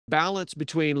balance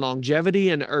between longevity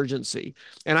and urgency.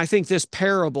 And I think this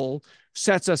parable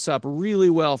sets us up really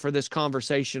well for this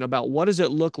conversation about what does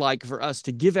it look like for us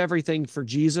to give everything for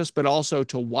Jesus, but also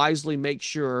to wisely make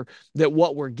sure that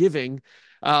what we're giving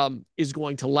is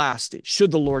going to last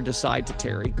should the Lord decide to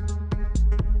tarry.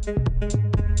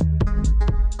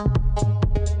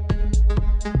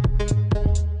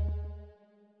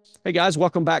 Hey guys,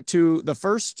 welcome back to the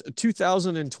first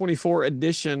 2024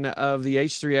 edition of the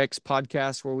H3X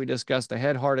Podcast, where we discuss the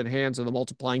head, heart, and hands of the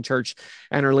multiplying church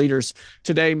and our leaders.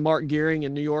 Today, Mark Gearing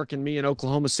in New York and me in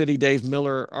Oklahoma City, Dave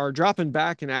Miller, are dropping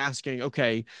back and asking,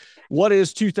 okay, what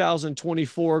is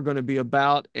 2024 going to be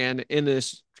about? And in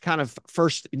this kind of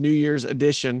first New Year's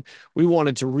edition, we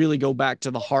wanted to really go back to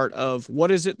the heart of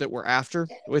what is it that we're after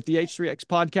with the H3X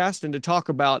Podcast, and to talk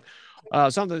about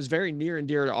something that's very near and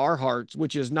dear to our hearts,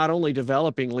 which is not only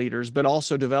developing leaders, but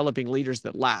also developing leaders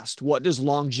that last. What does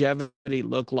longevity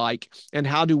look like? And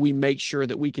how do we make sure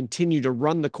that we continue to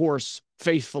run the course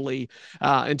faithfully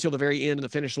until the very end of the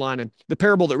finish line? And the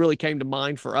parable that really came to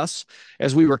mind for us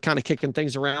as we were kind of kicking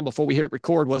things around before we hit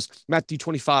record was Matthew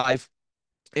 25.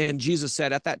 And Jesus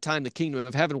said, at that time, the kingdom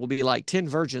of heaven will be like 10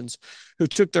 virgins who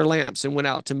took their lamps and went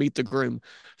out to meet the groom.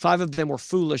 5 of them were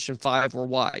foolish and 5 were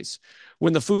wise.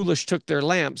 When the foolish took their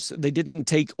lamps, they didn't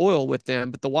take oil with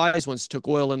them, but the wise ones took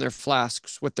oil in their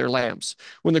flasks with their lamps.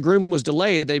 When the groom was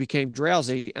delayed, they became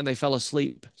drowsy and they fell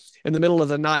asleep. In the middle of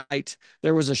the night,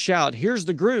 there was a shout, "Here's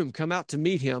the groom, come out to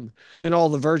meet him." And all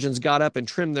the virgins got up and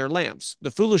trimmed their lamps. The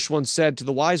foolish ones said to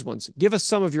the wise ones, "Give us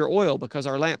some of your oil because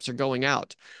our lamps are going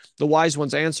out." The wise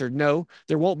ones answered, "No,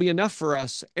 there won't be enough for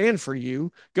us and for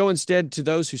you. Go instead to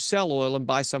those who sell oil and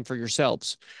buy some for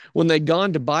yourselves." When they'd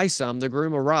gone to buy some, the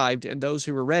groom arrived, and those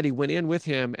who were ready went in with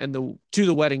him to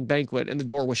the wedding banquet, and the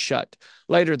door was shut.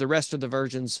 Later, the rest of the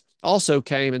virgins also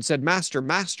came and said, "Master,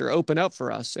 Master, open up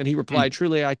for us." And he replied,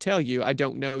 "Truly, I tell you, I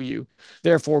don't know you.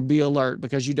 Therefore, be alert,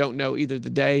 because you don't know either the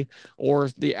day or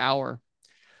the hour."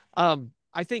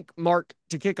 I think, Mark,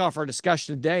 to kick off our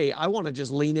discussion today, I want to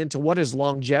just lean into what does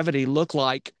longevity look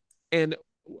like. And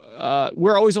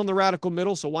we're always on the radical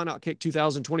middle, so why not kick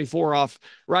 2024 off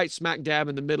right smack dab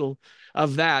in the middle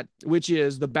of that, which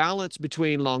is the balance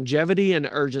between longevity and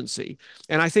urgency.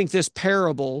 And I think this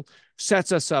parable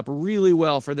sets us up really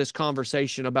well for this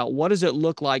conversation about what does it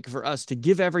look like for us to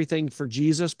give everything for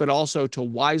Jesus, but also to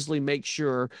wisely make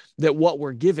sure that what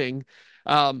we're giving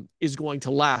is going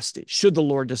to last should the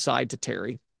Lord decide to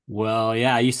tarry. Well,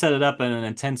 yeah, you set it up in an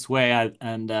intense way,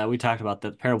 and we talked about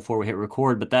the parable before we hit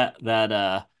record. But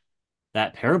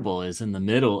that parable is in the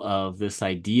middle of this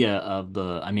idea of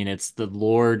it's the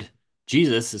Lord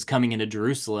Jesus is coming into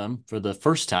Jerusalem for the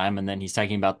first time, and then he's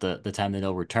talking about the time that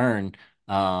he'll return.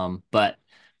 But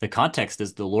the context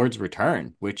is the Lord's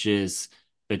return, which is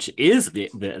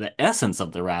the essence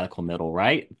of the radical middle,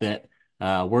 right? That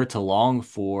we're to long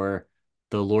for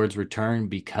the Lord's return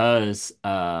because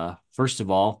first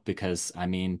of all, because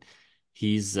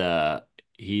he's the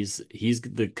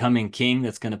coming king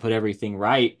that's going to put everything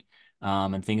right,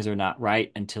 and things are not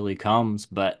right until he comes.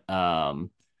 But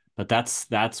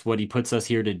that's what he puts us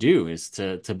here to do, is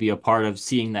to be a part of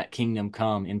seeing that kingdom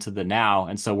come into the now.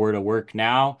 And so we're to work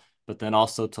now, but then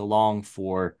also to long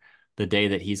for the day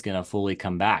that he's going to fully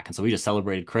come back. And so we just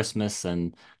celebrated Christmas,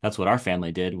 and that's what our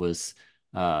family did, was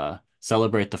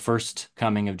celebrate the first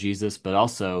coming of Jesus, but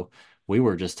also we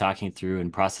were just talking through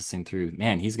and processing through,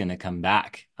 man, he's going to come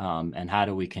back. And how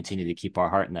do we continue to keep our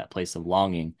heart in that place of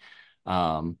longing?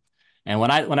 And when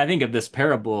I think of this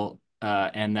parable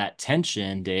and that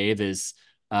tension, Dave, is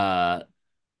they're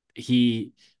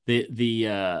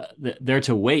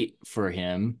to wait for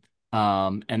him.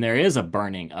 And there is a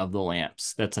burning of the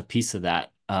lamps. That's a piece of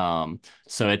that.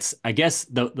 So it's, I guess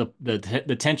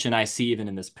the tension I see even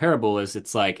in this parable is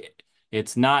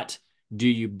it's not, do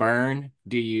you burn?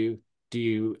 Do you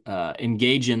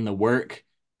engage in the work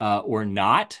or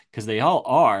not? Because they all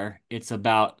are. It's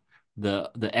about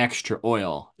the extra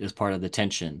oil is part of the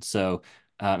tension. So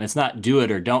it's not do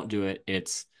it or don't do it.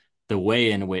 It's the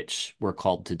way in which we're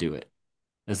called to do it.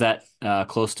 Is that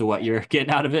close to what you're getting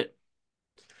out of it?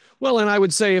 Well, and I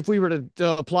would say if we were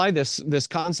to apply this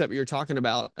concept you're talking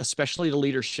about, especially to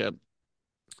leadership,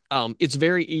 it's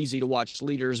very easy to watch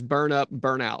leaders burn up,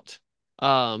 burn out.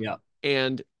 Yeah.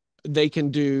 And they can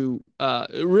do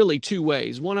really two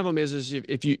ways. One of them is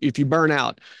if you burn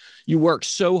out, you work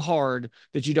so hard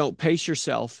that you don't pace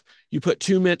yourself. You put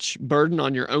too much burden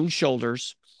on your own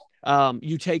shoulders.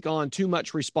 You take on too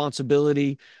much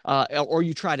responsibility, or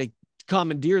you try to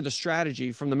commandeer the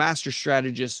strategy from the master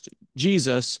strategist,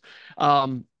 Jesus,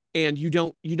 and you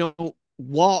don't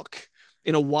walk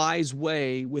in a wise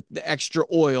way with the extra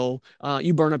oil,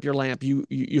 you burn up your lamp,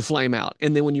 you flame out.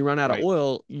 And then when you run out of Right.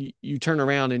 oil, you turn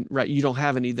around and you don't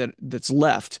have any that's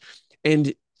left.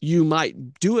 And you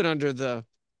might do it under the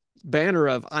banner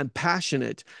of I'm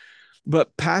passionate,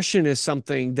 but passion is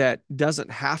something that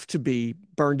doesn't have to be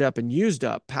burned up and used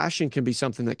up. Passion can be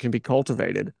something that can be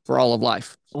cultivated for all of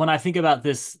life. When I think about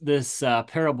this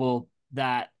parable,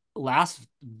 that last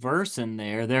verse in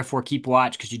there, therefore keep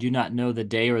watch because you do not know the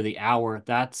day or the hour,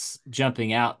 that's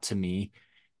jumping out to me.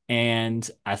 And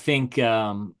I think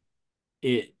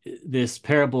it this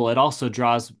parable, it also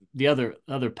draws the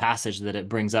other passage that it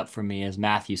brings up for me is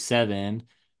Matthew 7,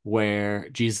 where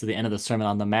Jesus at the end of the Sermon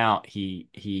on the Mount, he's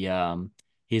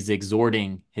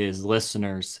exhorting his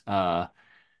listeners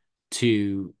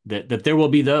to that there will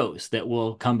be those that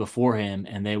will come before him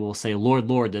and they will say, Lord,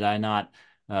 Lord, did I not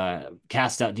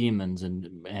cast out demons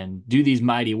and do these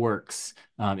mighty works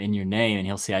in your name? And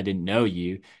he'll say, I didn't know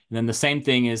you. And then the same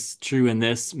thing is true in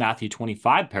this Matthew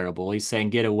 25 parable. He's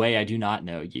saying, get away, I do not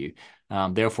know you.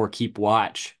 Therefore, keep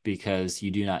watch because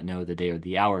you do not know the day or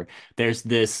the hour. There's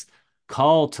this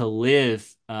call to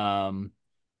live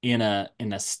in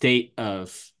a state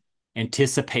of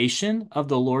anticipation of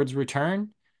the Lord's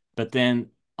return, but then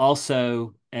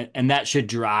also, and that should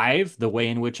drive the way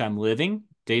in which I'm living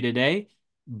day to day.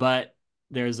 But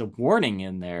there's a warning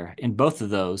in there in both of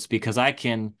those because I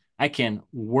can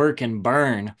work and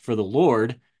burn for the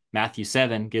Lord. Matthew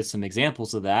 7 gives some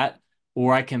examples of that,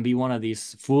 or I can be one of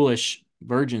these foolish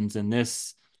virgins in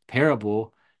this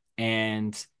parable,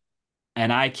 and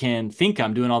I can think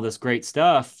I'm doing all this great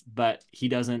stuff, but he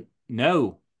doesn't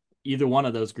know either one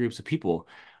of those groups of people.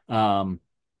 Um,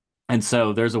 and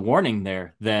so there's a warning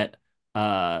there that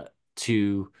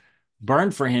to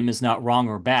burn for him is not wrong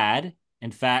or bad.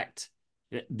 In fact,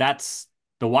 that's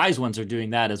the wise ones are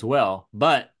doing that as well.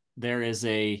 But there is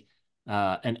and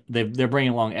they're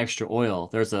bringing along extra oil.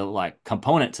 There's a like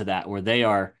component to that where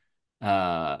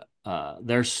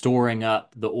they're storing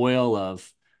up the oil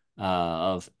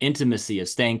of intimacy, of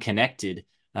staying connected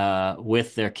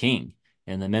with their king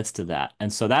in the midst of that.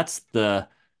 And so that's the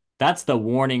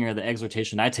warning or the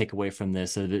exhortation I take away from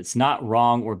this. That it's not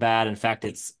wrong or bad. In fact,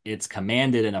 it's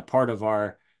commanded and a part of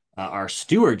our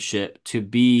stewardship to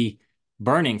be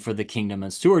burning for the kingdom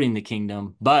and stewarding the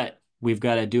kingdom. But we've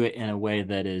got to do it in a way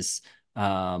that is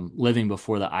living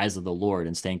before the eyes of the Lord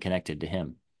and staying connected to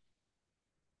Him.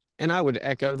 And I would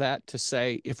echo that to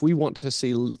say, if we want to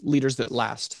see leaders that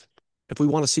last, if we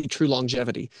want to see true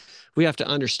longevity, we have to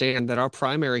understand that our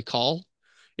primary call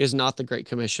is not the Great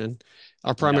Commission.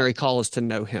 Our Yeah. primary call is to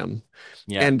know him.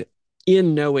 Yeah. And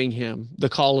in knowing him, the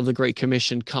call of the Great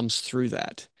Commission comes through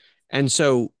that. And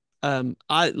so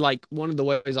I like one of the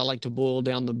ways I like to boil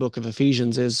down the book of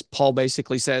Ephesians is Paul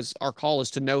basically says our call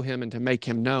is to know him and to make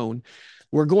him known.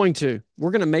 We're going to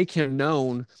make him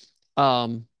known.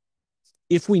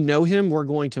 If we know him, we're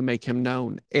going to make him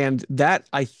known. And that,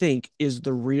 I think, is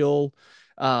the real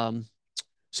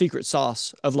secret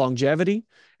sauce of longevity,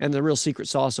 and the real secret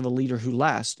sauce of a leader who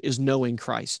lasts is knowing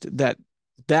Christ. That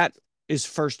is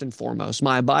first and foremost.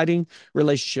 My abiding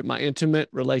relationship, my intimate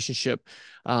relationship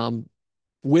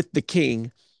with the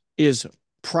King is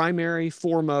primary,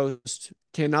 foremost,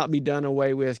 cannot be done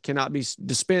away with, cannot be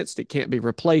dispensed, it can't be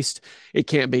replaced, it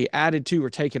can't be added to or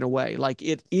taken away. Like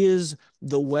it is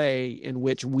the way in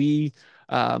which we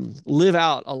live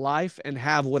out a life and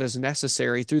have what is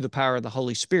necessary through the power of the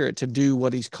Holy Spirit to do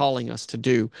what he's calling us to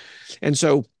do. And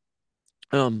so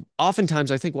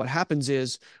oftentimes I think what happens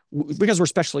is because we're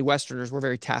especially Westerners, we're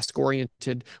very task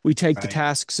oriented. We take the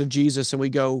tasks of Jesus and we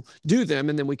go do them.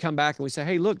 And then we come back and we say,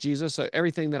 hey, look, Jesus,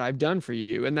 everything that I've done for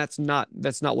you. And that's not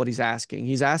what he's asking.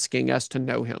 He's asking us to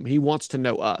know him. He wants to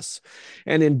know us.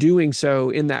 And in doing so,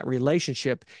 in that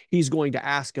relationship, he's going to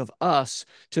ask of us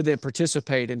to then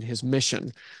participate in his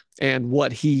mission and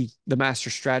what he, the master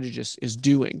strategist, is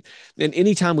doing. And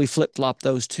anytime we flip flop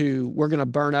those two, we're going to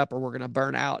burn up or we're going to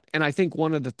burn out. And I think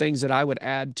one of the things that I would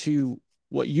add to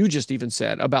what you just even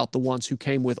said about the ones who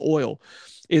came with oil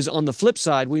is on the flip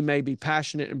side, we may be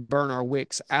passionate and burn our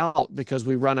wicks out because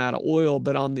we run out of oil.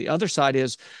 But on the other side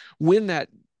is when that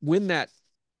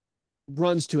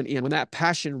runs to an end, when that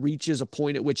passion reaches a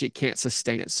point at which it can't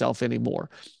sustain itself anymore.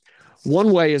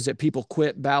 One way is that people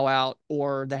quit, bow out,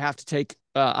 or they have to take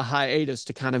a hiatus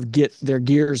to kind of get their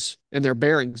gears and their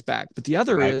bearings back. But the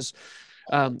other is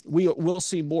we'll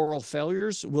see moral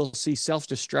failures. We'll see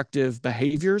self-destructive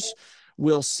behaviors.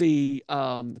 will see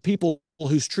people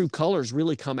whose true colors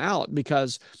really come out,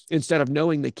 because instead of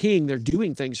knowing the king, they're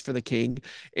doing things for the king.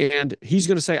 And he's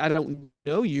going to say, I don't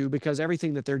know you, because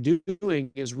everything that they're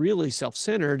doing is really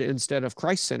self-centered instead of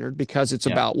Christ-centered, because it's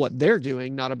about what they're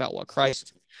doing, not about what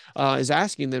Christ is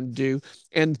asking them to do.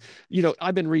 And,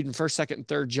 I've been reading 1st, 2nd, and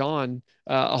 3rd John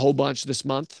a whole bunch this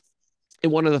month.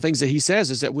 And one of the things that he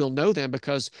says is that we'll know them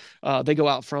because they go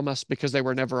out from us because they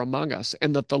were never among us.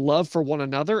 And that the love for one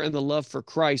another and the love for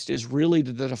Christ is really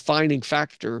the defining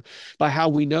factor by how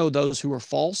we know those who are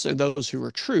false and those who are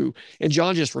true. And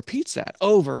John just repeats that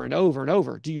over and over and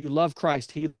over. Do you love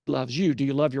Christ? He loves you. Do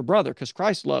you love your brother? Because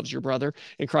Christ loves your brother,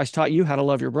 and Christ taught you how to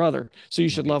love your brother. So you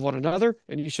should love one another,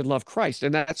 and you should love Christ.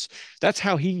 And that's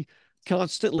how he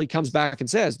constantly comes back and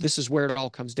says, this is where it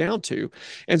all comes down to.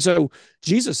 And so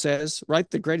Jesus says, right,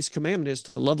 the greatest commandment is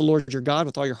to love the Lord your God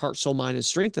with all your heart, soul, mind, and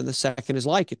strength. And the second is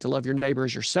like it, to love your neighbor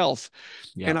as yourself.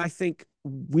 And I think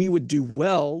we would do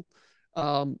well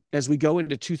as we go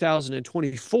into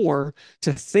 2024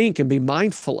 to think and be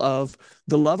mindful of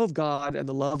the love of God and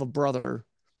the love of brother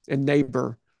and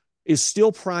neighbor is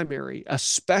still primary,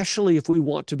 especially if we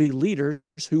want to be leaders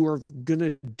who are going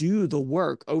to do the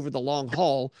work over the long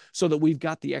haul, so that we've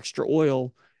got the extra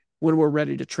oil when we're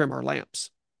ready to trim our lamps.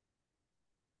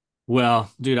 Well,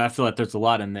 dude, I feel like there's a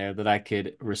lot in there that I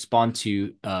could respond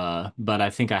to, but I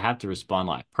think I have to respond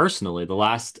like personally.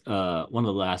 One of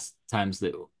the last times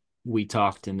that we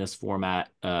talked in this format,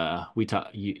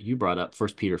 you brought up 1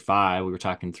 Peter 5. We were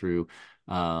talking through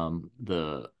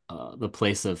the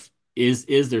place of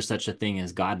is there such a thing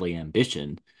as godly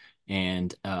ambition?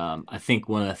 And I think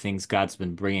one of the things God's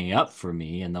been bringing up for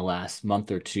me in the last month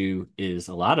or two is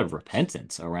a lot of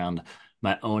repentance around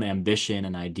my own ambition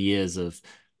and ideas of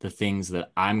the things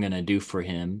that I'm going to do for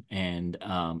him. And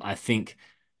I think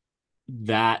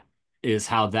that is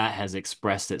how that has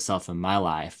expressed itself in my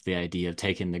life, the idea of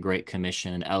taking the Great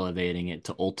Commission and elevating it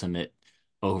to ultimate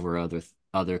over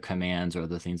other commands or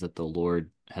other things that the Lord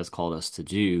has called us to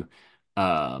do.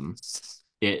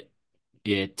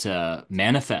 It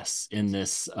manifests in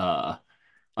this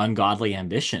ungodly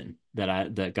ambition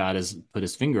that God has put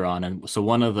his finger on. And so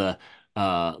one of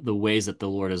the ways that the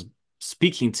Lord is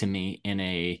speaking to me in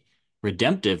a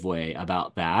redemptive way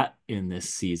about that in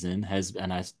this season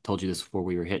and I told you this before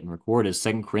we were hitting record, is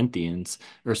Second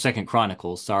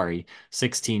Chronicles,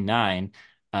 16:9.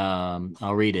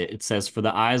 I'll read it. It says, "For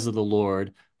the eyes of the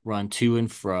Lord run to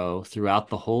and fro throughout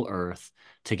the whole earth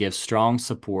to give strong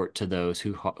support to those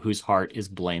whose heart is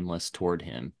blameless toward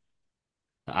him."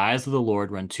 The eyes of the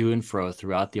Lord run to and fro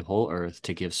throughout the whole earth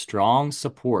to give strong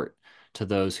support to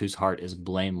those whose heart is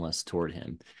blameless toward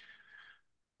him.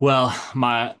 Well,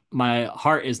 my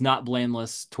heart is not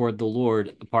blameless toward the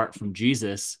Lord apart from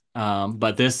Jesus.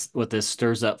 But what this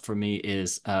stirs up for me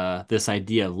is this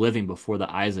idea of living before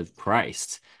the eyes of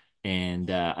Christ. And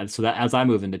so that as I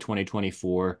move into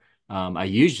 2024, I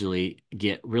usually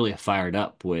get really fired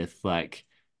up with like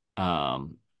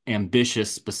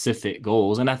ambitious, specific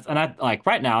goals. And I like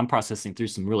right now I'm processing through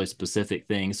some really specific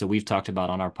things. So we've talked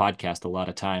about on our podcast a lot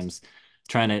of times,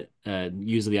 trying to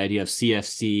use the idea of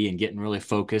CFC and getting really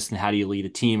focused, and how do you lead a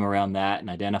team around that and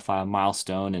identify a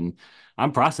milestone. And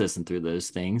I'm processing through those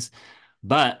things,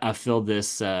 but I feel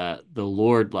this, the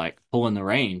Lord like pulling the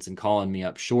reins and calling me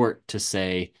up short to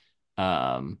say,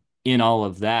 in all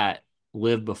of that,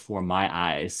 live before my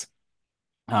eyes.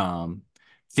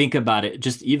 Think about it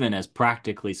just even as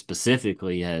practically,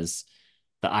 specifically as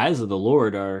the eyes of the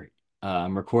Lord are.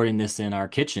 I'm recording this in our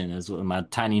kitchen as my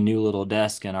tiny new little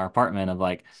desk in our apartment, of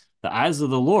like, the eyes of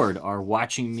the Lord are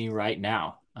watching me right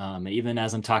now. Even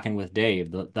as I'm talking with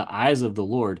Dave, the eyes of the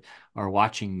Lord are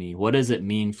watching me. What does it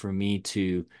mean for me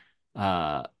to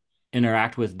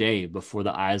interact with Dave before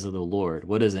the eyes of the Lord?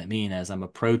 What does it mean as I'm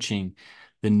approaching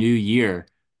the new year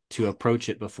to approach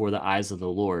it before the eyes of the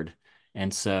Lord?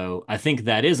 And so I think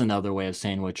that is another way of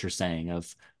saying what you're saying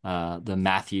of the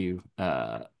Matthew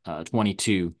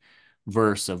 22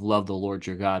 verse of love the Lord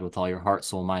your God with all your heart,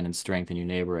 soul, mind, and strength, and your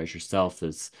neighbor as yourself.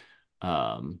 Is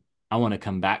I want to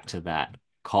come back to that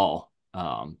call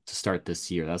to start this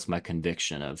year. That's my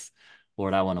conviction of,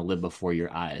 Lord, I want to live before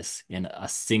your eyes in a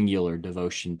singular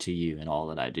devotion to you in all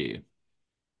that I do.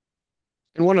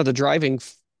 And one of the driving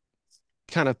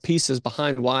kind of pieces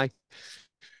behind why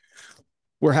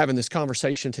we're having this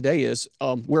conversation today is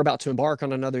we're about to embark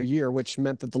on another year, which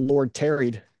meant that the Lord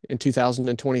tarried in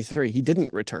 2023. He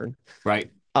didn't return.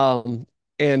 Right. And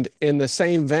in the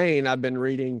same vein, I've been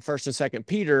reading 1st and 2nd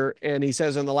Peter, and he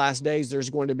says in the last days,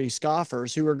 there's going to be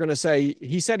scoffers who are going to say,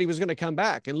 he said he was going to come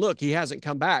back, and look, he hasn't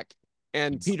come back.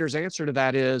 And Peter's answer to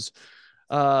that is,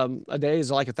 a day is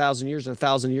like 1,000 years, and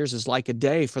 1,000 years is like a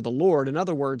day for the Lord. In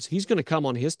other words, he's going to come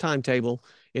on his timetable,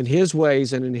 in his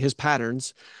ways and in his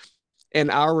patterns. And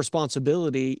our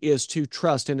responsibility is to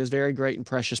trust in his very great and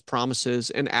precious promises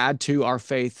and add to our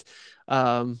faith,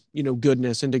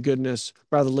 goodness, and to goodness,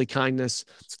 brotherly kindness,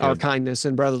 It's our good. kindness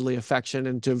and brotherly affection.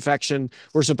 And to affection,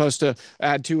 we're supposed to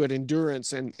add to it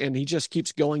endurance. And he just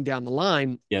keeps going down the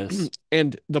line. Yes.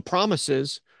 And the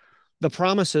promises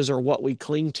are what we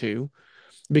cling to,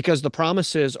 because the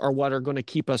promises are what are going to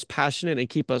keep us passionate and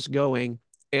keep us going.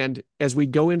 And as we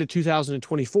go into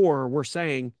 2024, we're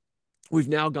saying we've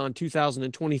now gone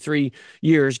 2023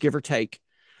 years, give or take,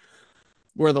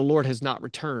 where the Lord has not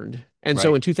returned. And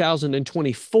so Right. in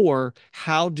 2024,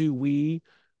 how do we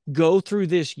go through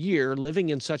this year living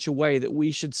in such a way that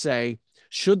we should say,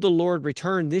 should the Lord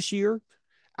return this year,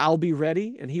 I'll be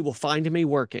ready and he will find me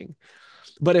working.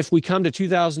 But if we come to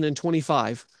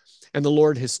 2025 and the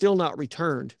Lord has still not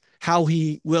returned, how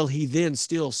will he then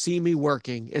still see me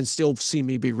working and still see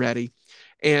me be ready?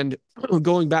 And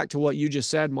going back to what you just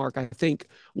said, Mark, I think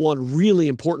one really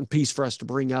important piece for us to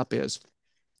bring up is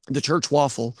the church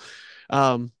waffle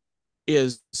um,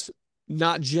 is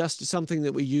not just something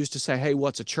that we use to say, hey,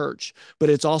 what's a church? But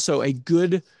it's also a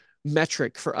good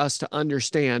metric for us to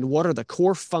understand what are the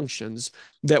core functions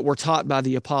that were taught by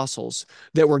the apostles,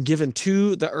 that were given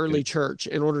to the early Good. church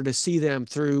in order to see them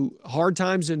through hard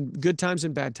times and good times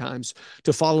and bad times,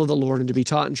 to follow the Lord and to be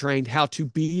taught and trained how to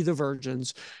be the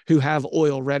virgins who have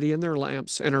oil ready in their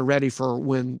lamps and are ready for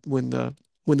when the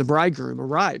bridegroom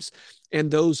arrives. And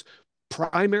those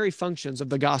primary functions of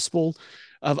the gospel,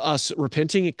 of us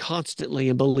repenting constantly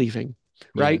and believing,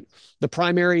 Yeah. right? The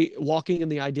primary walking in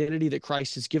the identity that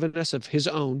Christ has given us of his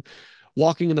own,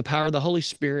 walking in the power of the Holy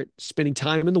Spirit, spending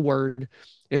time in the word,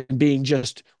 and being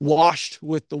just washed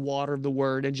with the water of the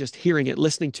word and just hearing it,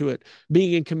 listening to it,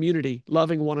 being in community,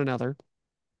 loving one another,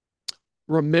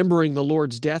 remembering the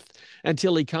Lord's death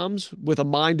until he comes with a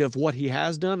mind of what he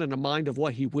has done and a mind of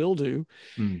what he will do,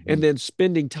 and Hmm. then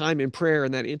spending time in prayer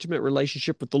and that intimate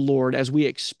relationship with the Lord as we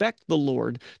expect the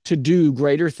Lord to do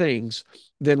greater things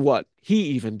than what he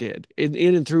even did in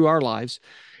and through our lives.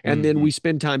 And then Hmm. we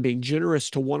spend time being generous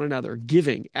to one another,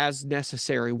 giving as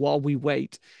necessary while we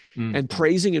wait, and Hmm.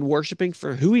 praising and worshiping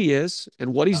for who he is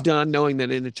and what he's Yeah. done, knowing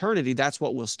that in eternity, that's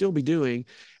what we'll still be doing.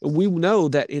 And we know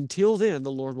that until then,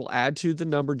 the Lord will add to the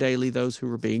number daily those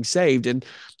who are being saved. And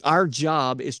our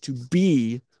job is to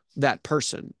be that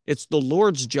person. It's the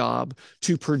Lord's job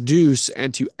to produce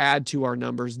and to add to our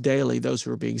numbers daily those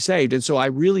who are being saved. And so I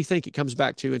really think it comes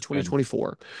back to in Good.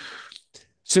 2024,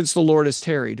 since the Lord has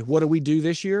tarried, what do we do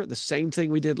this year? The same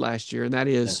thing we did last year, and that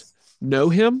is Yes. know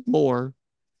him more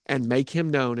and make him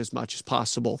known as much as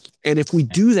possible. And if we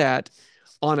Yeah. do that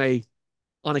on a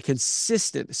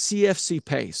consistent CFC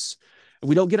pace,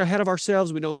 we don't get ahead of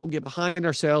ourselves, we don't get behind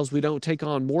ourselves, we don't take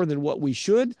on more than what we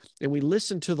should, and we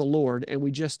listen to the Lord and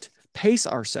we just pace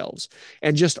ourselves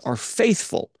and just are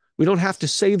faithful. We don't have to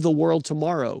save the world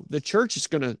tomorrow. The church is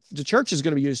going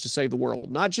to be used to save the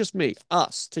world, not just me,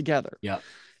 us together. Yeah.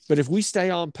 But if we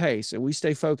stay on pace and we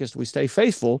stay focused, we stay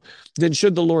faithful, then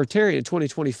should the Lord tarry in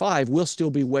 2025, we'll still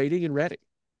be waiting and ready.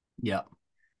 Yeah.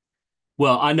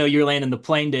 Well, I know you're landing the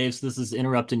plane, Dave, so this is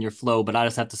interrupting your flow, but I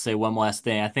just have to say one last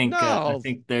thing. I No,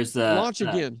 think launch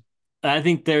again. I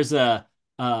think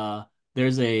uh,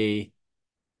 there's a,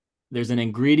 there's an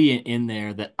ingredient in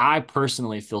there that I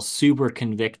personally feel super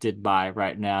convicted by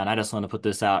right now. And I just want to put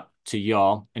this out to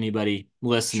y'all, anybody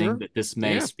listening Sure. that this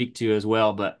may Yeah. speak to as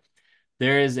well. But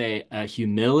there is a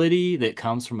humility that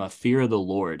comes from a fear of the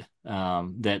Lord.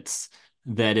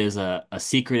 That is a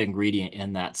secret ingredient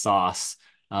in that sauce.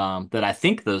 That I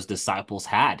think those disciples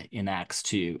had in Acts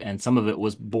 2. And some of it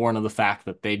was born of the fact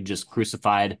that they just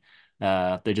crucified,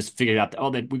 they just figured out that, oh,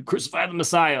 we crucified the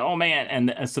Messiah. Oh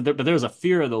man. But there was a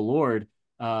fear of the Lord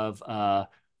of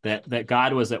that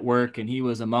God was at work and he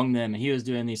was among them and he was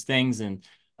doing these things, and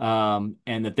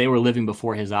that they were living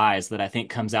before his eyes, that I think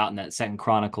comes out in that Second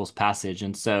Chronicles passage.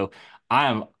 And so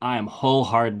I am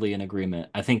wholeheartedly in agreement.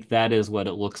 I think that is what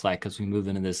it looks like as we move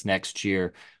into this next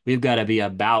year. We've got to be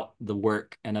about the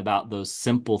work and about those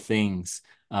simple things.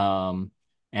 And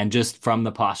just from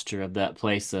the posture of that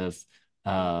place of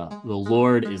the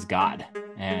Lord is God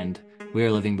and we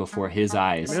are living before his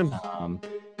eyes. Amen.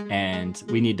 And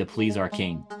we need to please our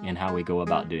King in how we go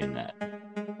about doing that.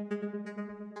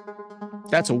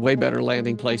 That's a way better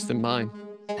landing place than mine.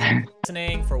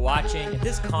 Listening, for watching. If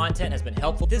this content has been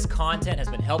helpful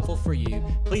for you,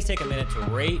 please take a minute to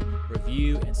rate,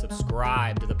 review, and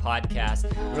subscribe to the podcast.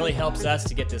 It really helps us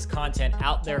to get this content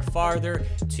out there farther,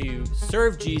 to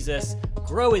serve Jesus,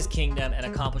 grow his kingdom, and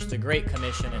accomplish the Great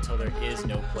Commission until there is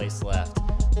no place left.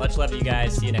 Much love to you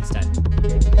guys. See you next time.